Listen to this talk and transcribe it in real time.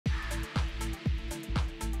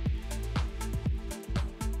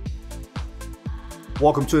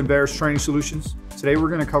Welcome to Embarrassed Training Solutions. Today we're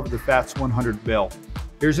going to cover the FATS 100 mill.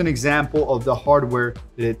 Here's an example of the hardware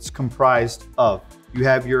that it's comprised of. You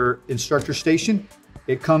have your instructor station.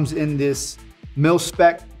 It comes in this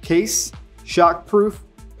mil-spec case, shock-proof.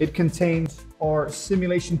 It contains our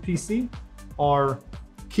simulation PC, our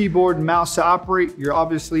keyboard and mouse to operate, your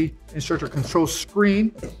obviously instructor control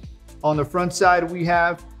screen. On the front side, we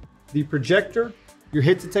have the projector, your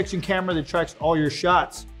hit detection camera that tracks all your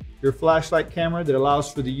shots, your flashlight camera that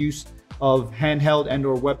allows for the use of handheld and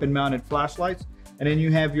or weapon mounted flashlights. And then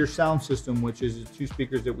you have your sound system, which is the 2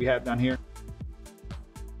 speakers that we have down here.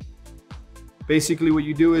 Basically what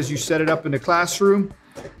you do is you set it up in the classroom.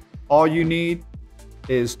 All you need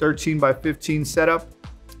is 13 by 15 setup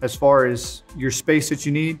as far as your space that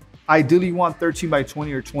you need. Ideally you want 13 by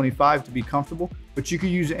 20 or 25 to be comfortable, but you can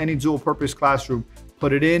use any dual purpose classroom.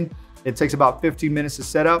 Put it in, it takes about 15 minutes to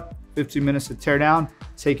set up, 15 minutes to tear down,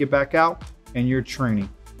 take it back out, and you're training.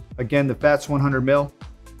 Again, the FATS 100 mil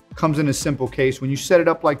comes in a simple case. When you set it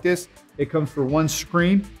up like this, it comes for 1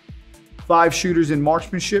 screen, 5 shooters in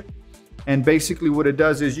marksmanship. And basically what it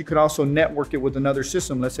does is you could also network it with another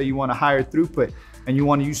system. Let's say you want a higher throughput and you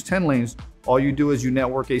want to use 10 lanes. All you do is you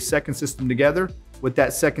network a second system together with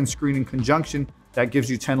that second screen in conjunction. That gives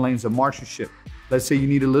you 10 lanes of marksmanship. Let's say you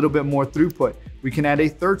need a little bit more throughput. We can add a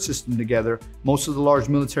third system together. Most of the large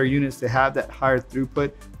military units that have that higher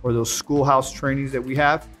throughput, or those schoolhouse trainings that we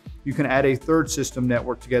have, you can add a third system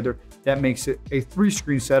network together. That makes it a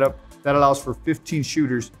 3-screen setup that allows for 15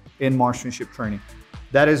 shooters in marksmanship training.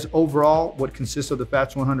 That is overall what consists of the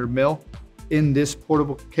FATS 100 mil in this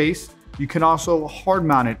portable case. You can also hard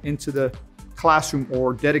mount it into the classroom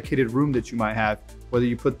or dedicated room that you might have, whether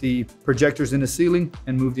you put the projectors in the ceiling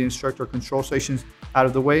and move the instructor control stations out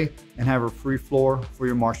of the way and have a free floor for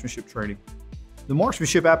your marksmanship training. The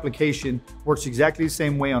marksmanship application works exactly the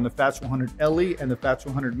same way on the FATS 100 LE and the FATS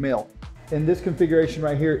 100 mil. In this configuration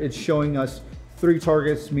right here, it's showing us 3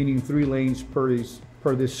 targets, meaning 3 lanes per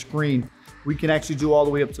this screen. We can actually do all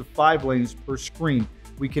the way up to 5 lanes per screen.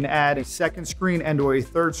 We can add a second screen and or a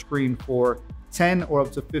third screen for 10 or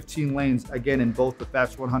up to 15 lanes, again, in both the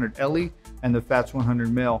FATS 100 LE and the FATS 100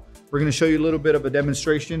 mil. We're gonna show you a little bit of a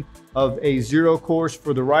demonstration of a 0 course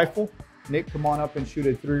for the rifle. Nick, come on up and shoot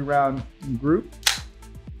a 3-round group.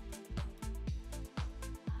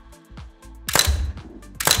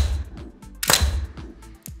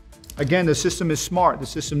 Again, the system is smart. The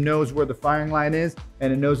system knows where the firing line is,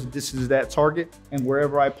 and it knows that this is that target. And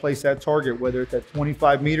wherever I place that target, whether it's at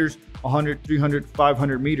 25 meters, 100, 300,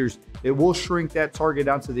 500 meters, it will shrink that target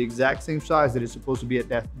down to the exact same size that it's supposed to be at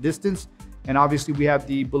that distance. And obviously we have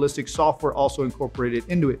the ballistic software also incorporated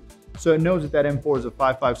into it. So it knows that that M4 is a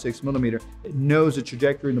 5.56 millimeter. It knows the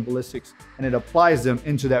trajectory and the ballistics, and it applies them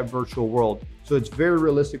into that virtual world. So it's very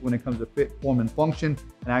realistic when it comes to fit, form, and function,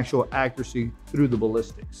 and actual accuracy through the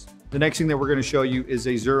ballistics. The next thing that we're going to show you is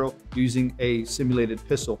a 0 using a simulated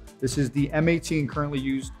pistol. This is the M18 currently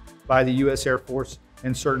used by the US Air Force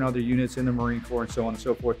and certain other units in the Marine Corps and so on and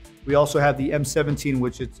so forth. We also have the M17,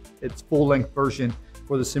 which it's full-length version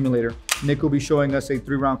for the simulator. Nick will be showing us a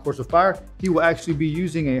 3-round course of fire. He will actually be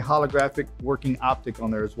using a holographic working optic on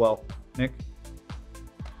there as well. Nick?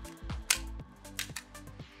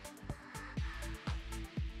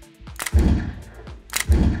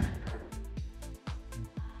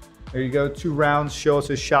 There you go, 2 rounds, show us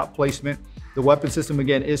his shot placement. The weapon system,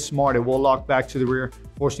 again, is smart. It will lock back to the rear,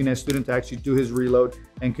 forcing that student to actually do his reload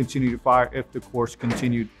and continue to fire if the course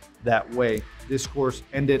continued that way. This course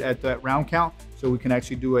ended at that round count, so we can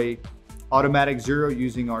actually do a automatic 0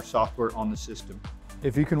 using our software on the system.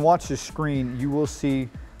 If you can watch the screen, you will see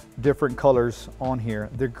different colors on here.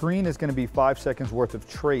 The green is going to be 5 seconds worth of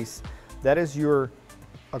trace. That is your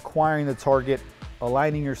acquiring the target,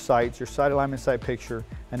 aligning your sights, your sight alignment, sight picture,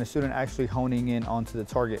 and the student actually honing in onto the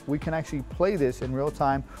target. We can actually play this in real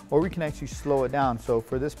time, or we can actually slow it down. So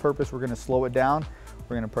for this purpose, we're going to slow it down.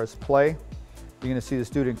 We're going to press play. You're going to see the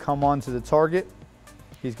student come onto the target.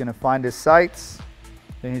 He's going to find his sights,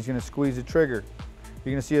 then he's going to squeeze the trigger.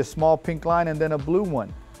 You're going to see a small pink line and then a blue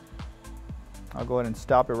one. I'll go ahead and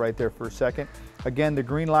stop it right there for a second. Again, the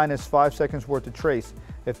green line is 5 seconds worth of trace.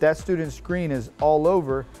 If that student's screen is all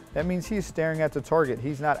over, that means he's staring at the target.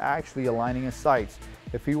 He's not actually aligning his sights.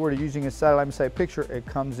 If he were to using his sight alignment sight picture, it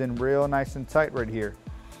comes in real nice and tight right here.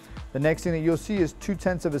 The next thing that you'll see is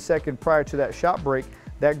 0.2 of a second prior to that shot break,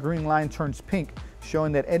 that green line turns pink,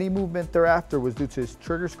 showing that any movement thereafter was due to his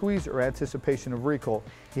trigger squeeze or anticipation of recoil.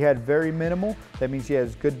 He had very minimal. That means he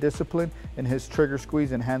has good discipline in his trigger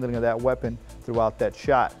squeeze and handling of that weapon throughout that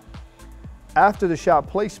shot. After the shot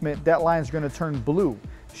placement, that line is going to turn blue,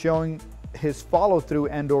 showing his follow through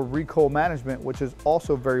and or recoil management, which is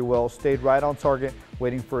also very well, stayed right on target,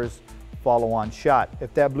 waiting for his follow on shot.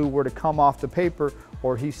 If that blue were to come off the paper,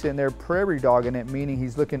 or he's sitting there prairie dogging it, meaning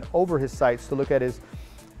he's looking over his sights to look at his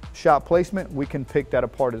shot placement, we can pick that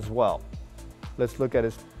apart as well. Let's look at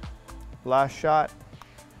his last shot.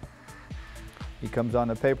 He comes on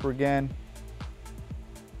the paper again.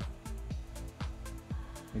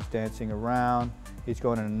 He's dancing around. He's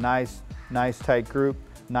going in a nice tight group.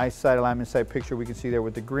 Nice side alignment, side picture we can see there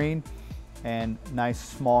with the green, and nice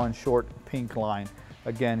small and short pink line.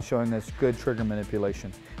 Again, showing this good trigger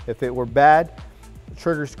manipulation. If it were bad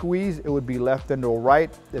trigger squeeze, it would be left and or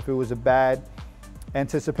right. If it was a bad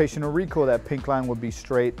anticipation or recoil, that pink line would be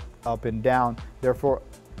straight up and down, therefore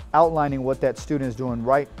outlining what that student is doing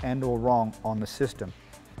right and or wrong on the system.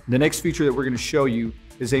 The next feature that we're going to show you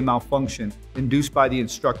is a malfunction induced by the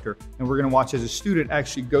instructor, and we're going to watch as a student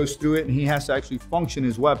actually goes through it, and he has to actually function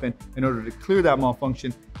his weapon in order to clear that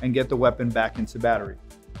malfunction and get the weapon back into battery.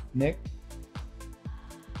 Nick?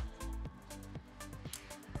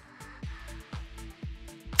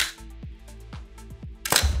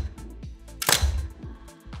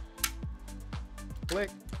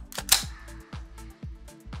 Click.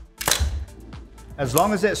 As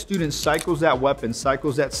long as that student cycles that weapon,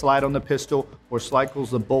 cycles that slide on the pistol, or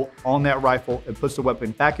cycles the bolt on that rifle and puts the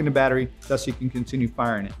weapon back in the battery, thus you can continue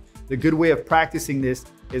firing it. The good way of practicing this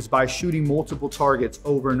is by shooting multiple targets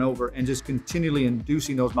over and over and just continually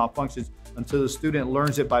inducing those malfunctions until the student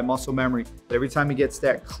learns it by muscle memory. But every time he gets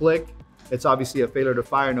that click, it's obviously a failure to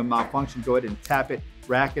fire, no malfunction. Go ahead and tap it,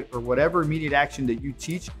 rack it, or whatever immediate action that you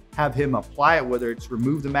teach, have him apply it, whether it's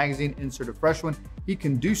remove the magazine, insert a fresh one, he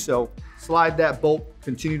can do so, slide that bolt,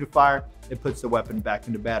 continue to fire, it puts the weapon back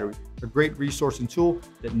into battery. A great resource and tool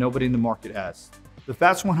that nobody in the market has. The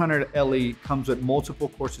FATS 100 LE comes with multiple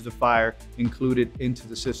courses of fire included into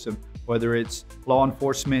the system, whether it's law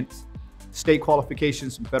enforcement, state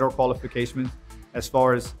qualifications, and federal qualifications. As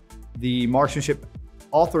far as the marksmanship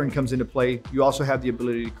authoring comes into play, you also have the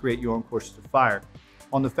ability to create your own courses of fire.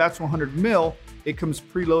 On the FATS 100 mil, it comes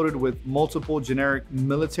preloaded with multiple generic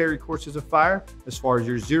military courses of fire. As far as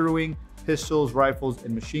your zeroing, pistols, rifles,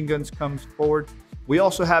 and machine guns comes forward. We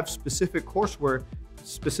also have specific courseware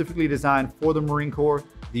specifically designed for the Marine Corps,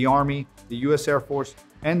 the Army, the U.S. Air Force,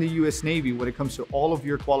 and the U.S. Navy when it comes to all of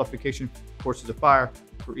your qualification courses of fire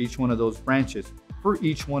for each one of those branches, for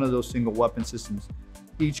each one of those single weapon systems.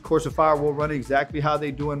 Each course of fire will run exactly how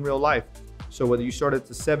they do in real life. So whether you start at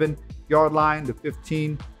the 7-yard line, the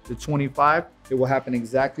 15, the 25, it will happen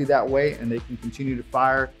exactly that way, and they can continue to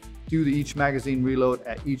fire, do each magazine reload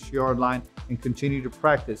at each yard line, and continue to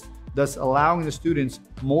practice, thus allowing the students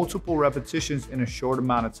multiple repetitions in a short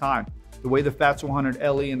amount of time. The way the FATS 100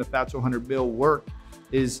 LE and the FATS 100 Bill work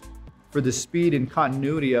is, for the speed and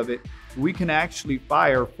continuity of it, we can actually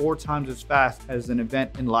fire 4 times as fast as an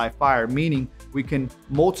event in live fire, meaning we can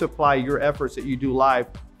multiply your efforts that you do live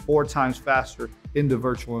 4 times faster in the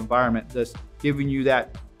virtual environment, thus giving you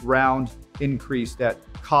that round increase, that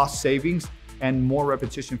cost savings, and more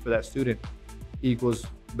repetition for that student equals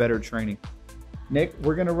better training. Nick,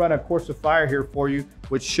 we're gonna run a course of fire here for you,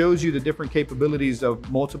 which shows you the different capabilities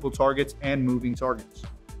of multiple targets and moving targets.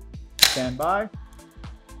 Stand by.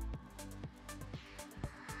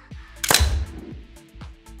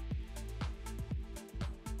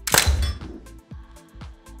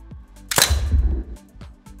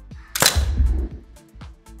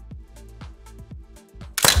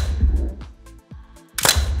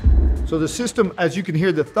 So the system, as you can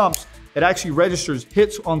hear the thumps, it actually registers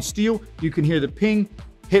hits on steel. You can hear the ping.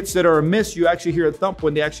 Hits that are a miss, you actually hear a thump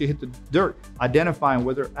when they actually hit the dirt, identifying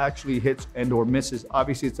whether it actually hits and or misses.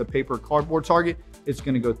 Obviously, it's a paper cardboard target. It's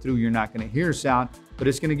gonna go through, you're not gonna hear sound, but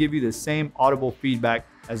it's gonna give you the same audible feedback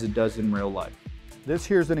as it does in real life. This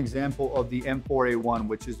here's an example of the M4A1,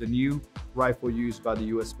 which is the new rifle used by the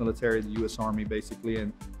US military, the US Army basically,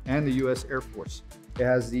 and the US Air Force. It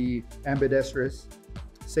has the ambidextrous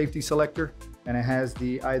safety selector, and it has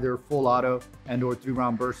the either full auto and or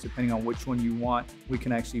 3-round burst, depending on which one you want. We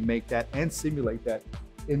can actually make that and simulate that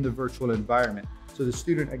in the virtual environment. So the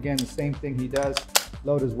student, again, the same thing he does,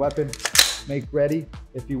 load his weapon, make ready.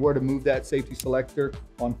 If he were to move that safety selector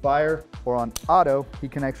on fire or on auto, he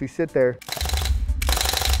can actually sit there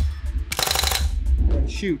and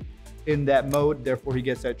shoot in that mode. Therefore, he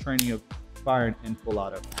gets that training of firing in full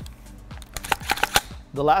auto.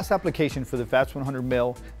 The last application for the FATS 100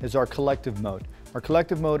 mil is our collective mode. Our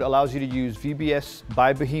collective mode allows you to use VBS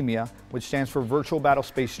by Bohemia, which stands for Virtual Battle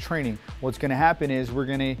Space Training. What's going to happen is we're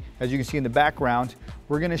going to, as you can see in the background,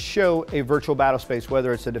 we're going to show a virtual battle space,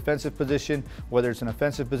 whether it's a defensive position, whether it's an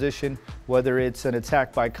offensive position, whether it's an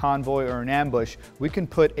attack by convoy or an ambush. We can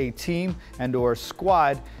put a team and or a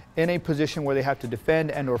squad in a position where they have to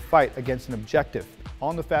defend and or fight against an objective.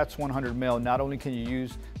 On the FATS 100 mil, not only can you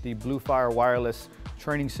use the Bluefire wireless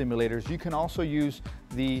training simulators, you can also use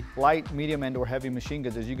the light, medium, and or heavy machine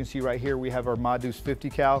guns. As you can see right here, we have our Modus 50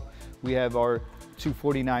 cal, we have our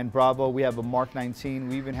 249 Bravo, we have a Mark 19,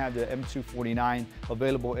 we even have the M249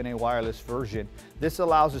 available in a wireless version. This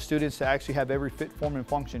allows the students to actually have every fit, form, and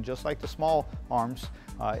function, just like the small arms,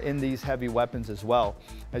 in these heavy weapons as well.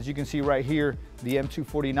 As you can see right here, the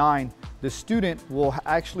M249, the student will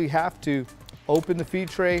actually have to open the feed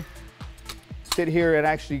tray, sit here and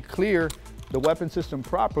actually clear the weapon system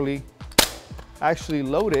properly, actually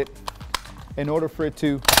load it in order for it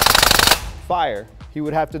to fire. He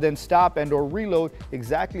would have to then stop and or reload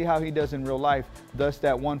exactly how he does in real life. Thus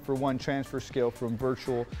that one-for-one transfer skill from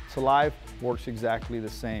virtual to live works exactly the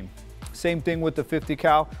same. Same thing with the 50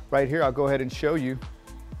 cal right here. I'll go ahead and show you.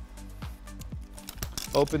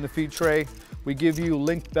 Open the feed tray. We give you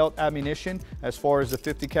linked belt ammunition as far as the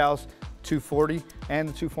 50 cals, 240 and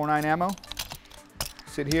the 249 ammo.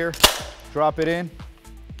 Sit here, drop it in.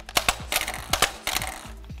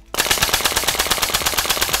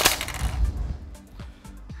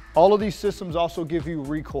 All of these systems also give you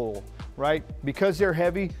recoil, right? Because they're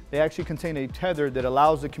heavy, they actually contain a tether that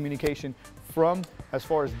allows the communication from, as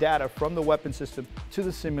far as data, from the weapon system to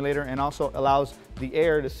the simulator, and also allows the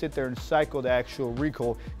air to sit there and cycle the actual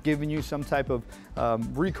recoil, giving you some type of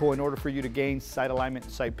recoil in order for you to gain sight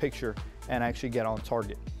alignment, sight picture, and actually get on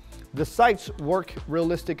target. The sights work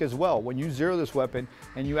realistic as well. When you zero this weapon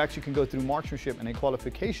and you actually can go through marksmanship in a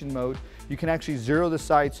qualification mode, you can actually zero the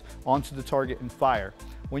sights onto the target and fire.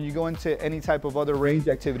 When you go into any type of other range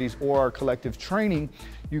activities or our collective training,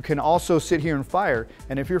 you can also sit here and fire.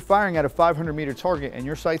 And if you're firing at a 500-meter target and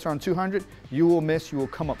your sights are on 200, you will miss, you will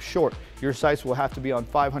come up short. Your sights will have to be on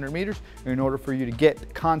 500 meters in order for you to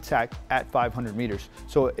get contact at 500 meters.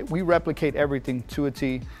 So we replicate everything to a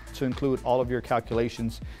T to include all of your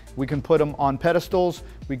calculations. We can put them on pedestals,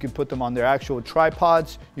 we can put them on their actual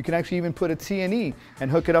tripods. You can actually even put a T&E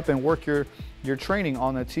and hook it up and work your training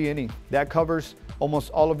on a T&E. That covers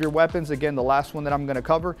almost all of your weapons. Again, the last one that I'm gonna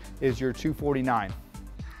cover is your 249.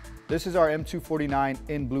 This is our M249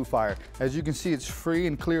 in Bluefire. As you can see, it's free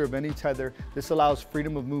and clear of any tether. This allows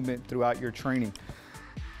freedom of movement throughout your training.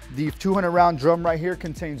 The 200 round drum right here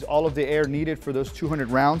contains all of the air needed for those 200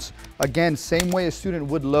 rounds. Again, same way a student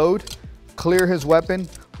would load, clear his weapon,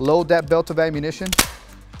 load that belt of ammunition,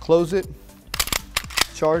 close it,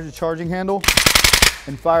 charge the charging handle,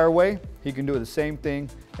 and fire away. He can do the same thing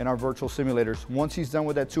in our virtual simulators. Once he's done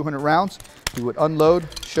with that 200 rounds, he would unload,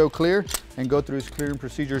 show clear, and go through his clearing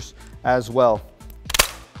procedures as well.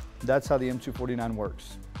 That's how the M249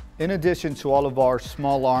 works. In addition to all of our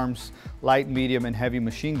small arms, light, medium, and heavy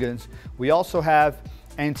machine guns, we also have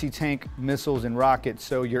anti-tank missiles and rockets.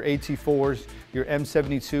 So your AT-4s, your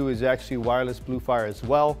M72 is actually wireless Bluefire as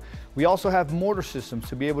well. We also have mortar systems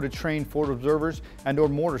to be able to train forward observers and or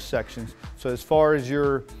mortar sections. So as far as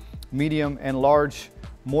your medium and large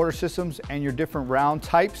mortar systems and your different round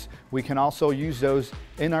types, we can also use those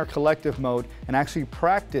in our collective mode and actually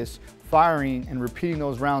practice firing and repeating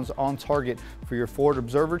those rounds on target for your forward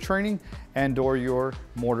observer training and or your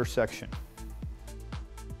mortar section.